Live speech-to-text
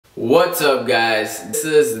What's up guys? This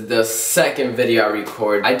is the second video I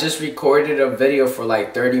recorded. I just recorded a video for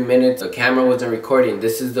like 30 minutes. The camera wasn't recording.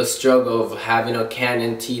 This is the struggle of having a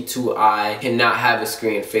Canon T2i. Cannot have a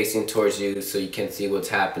screen facing towards you so you can see what's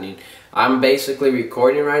happening. I'm basically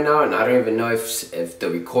recording right now and I don't even know if the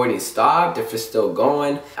recording stopped, if it's still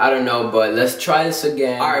going. I don't know, but let's try this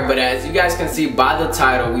again. Alright, but as you guys can see by the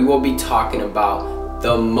title, we will be talking about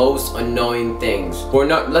the most annoying things.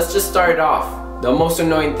 Let's just start it off. The most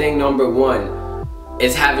annoying thing, number one,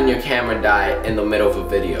 is having your camera die in the middle of a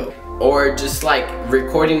video. Or just like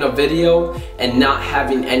recording a video and not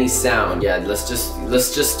having any sound. Yeah, let's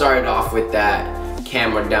just start off with that.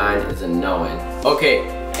 Camera dying is annoying. Okay,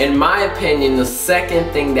 in my opinion, the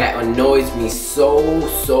second thing that annoys me so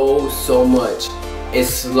much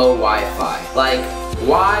is slow Wi-Fi. Like,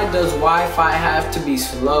 why does Wi-Fi have to be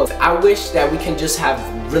slow? I wish that we can just have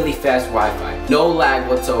really fast Wi-Fi. No lag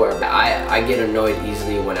whatsoever. I get annoyed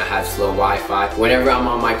easily when I have slow Wi-Fi. Whenever I'm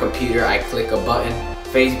on my computer, I click a button,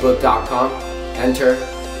 facebook.com, enter,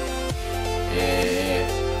 and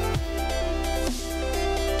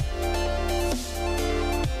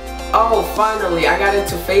oh, finally, I got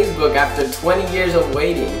into Facebook after 20 years of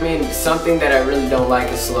waiting. I mean, something that I really don't like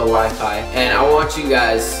is slow Wi-Fi. And I want you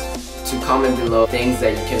guys to comment below things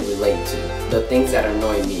that you can relate to. The things that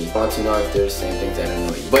annoy me. I want to know if there's the same things that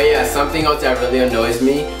annoy you. But yeah, something else that really annoys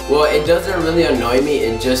me. Well, it doesn't really annoy me.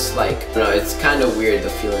 It just like, you know, it's kind of weird, the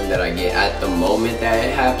feeling that I get at the moment that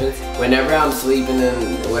it happens. Whenever I'm sleeping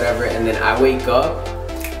and whatever, and then I wake up,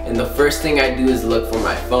 and the first thing I do is look for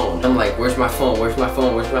my phone. I'm like, where's my phone? Where's my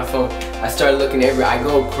phone? Where's my phone? I start looking everywhere. I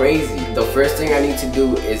go crazy. The first thing I need to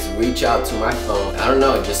do is reach out to my phone. I don't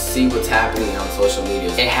know, just see what's happening on social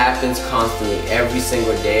media. It happens constantly, every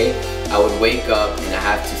single day. I would wake up and I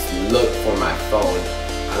have to look for my phone.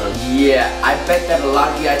 Yeah, I bet that a lot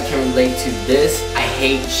of you guys can relate to this. I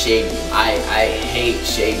hate shaving. I hate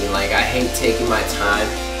shaving. Like, I hate taking my time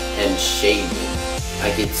and shaving.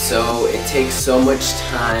 Like, it takes so much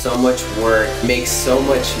time, so much work, makes so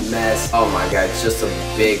much mess. Oh my god, it's just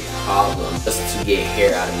a big problem just to get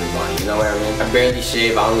hair out of your body, you know what I mean? I barely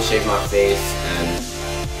shave, I only shave my face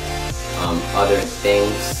and other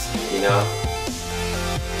things, you know?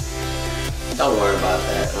 Don't worry about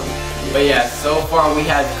that. But yeah, so far we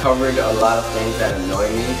have covered a lot of things that annoy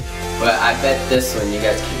me, but I bet this one you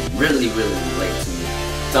guys can really relate to me.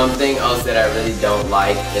 Something else that I really don't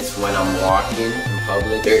like is when I'm walking in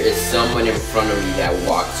public. There is someone in front of me that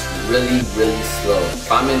walks really slow. If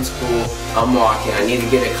I'm in school, I'm walking, I need to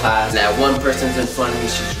get a class, and that one person's in front of me,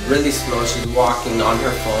 she's really slow, she's walking on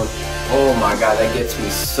her phone. Oh my god, that gets me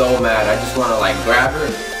so mad. I just want to like grab her,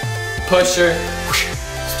 push her,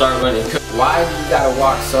 start running. Why do you gotta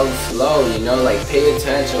walk so slow, you know? Like, pay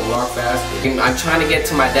attention, walk faster. I'm trying to get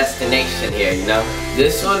to my destination here, you know?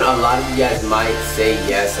 This one, a lot of you guys might say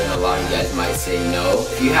yes and a lot of you guys might say no.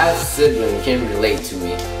 If you have siblings, you can relate to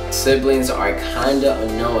me. Siblings are kinda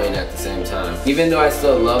annoying at the same time. Even though I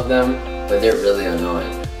still love them, but they're really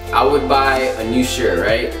annoying. I would buy a new shirt,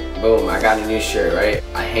 right? Boom, I got a new shirt, right?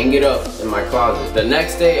 I hang it up in my closet. The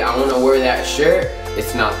next day, I wanna wear that shirt,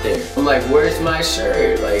 it's not there. I'm like, where's my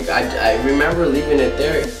shirt? Like, I remember leaving it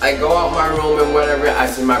there. I go out my room and whatever, I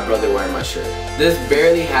see my brother wearing my shirt. This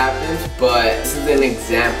barely happens, but this is an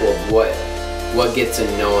example of what gets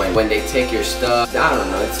annoying when they take your stuff. I don't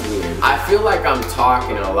know, it's weird. I feel like I'm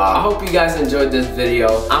talking a lot. I hope you guys enjoyed this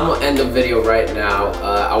video. I'm gonna end the video right now.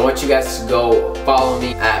 I want you guys to go follow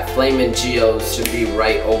me at Geos. Should be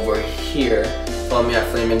right over here. Follow me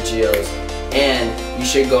at Geos. And you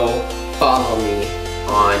should go follow me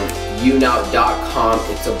on YouNow.com.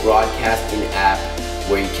 It's a broadcasting app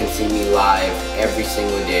where you can see me live every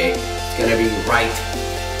single day. It's gonna be right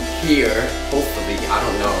here, hopefully. I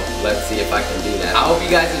don't know, let's see if I can do that. I hope you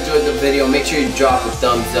guys enjoyed the video. Make sure you drop a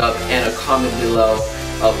thumbs up and a comment below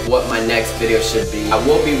of what my next video should be. I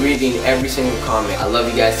will be reading every single comment. I love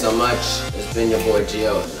you guys so much. It's been your boy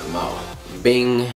Geos and I'm out. Bing.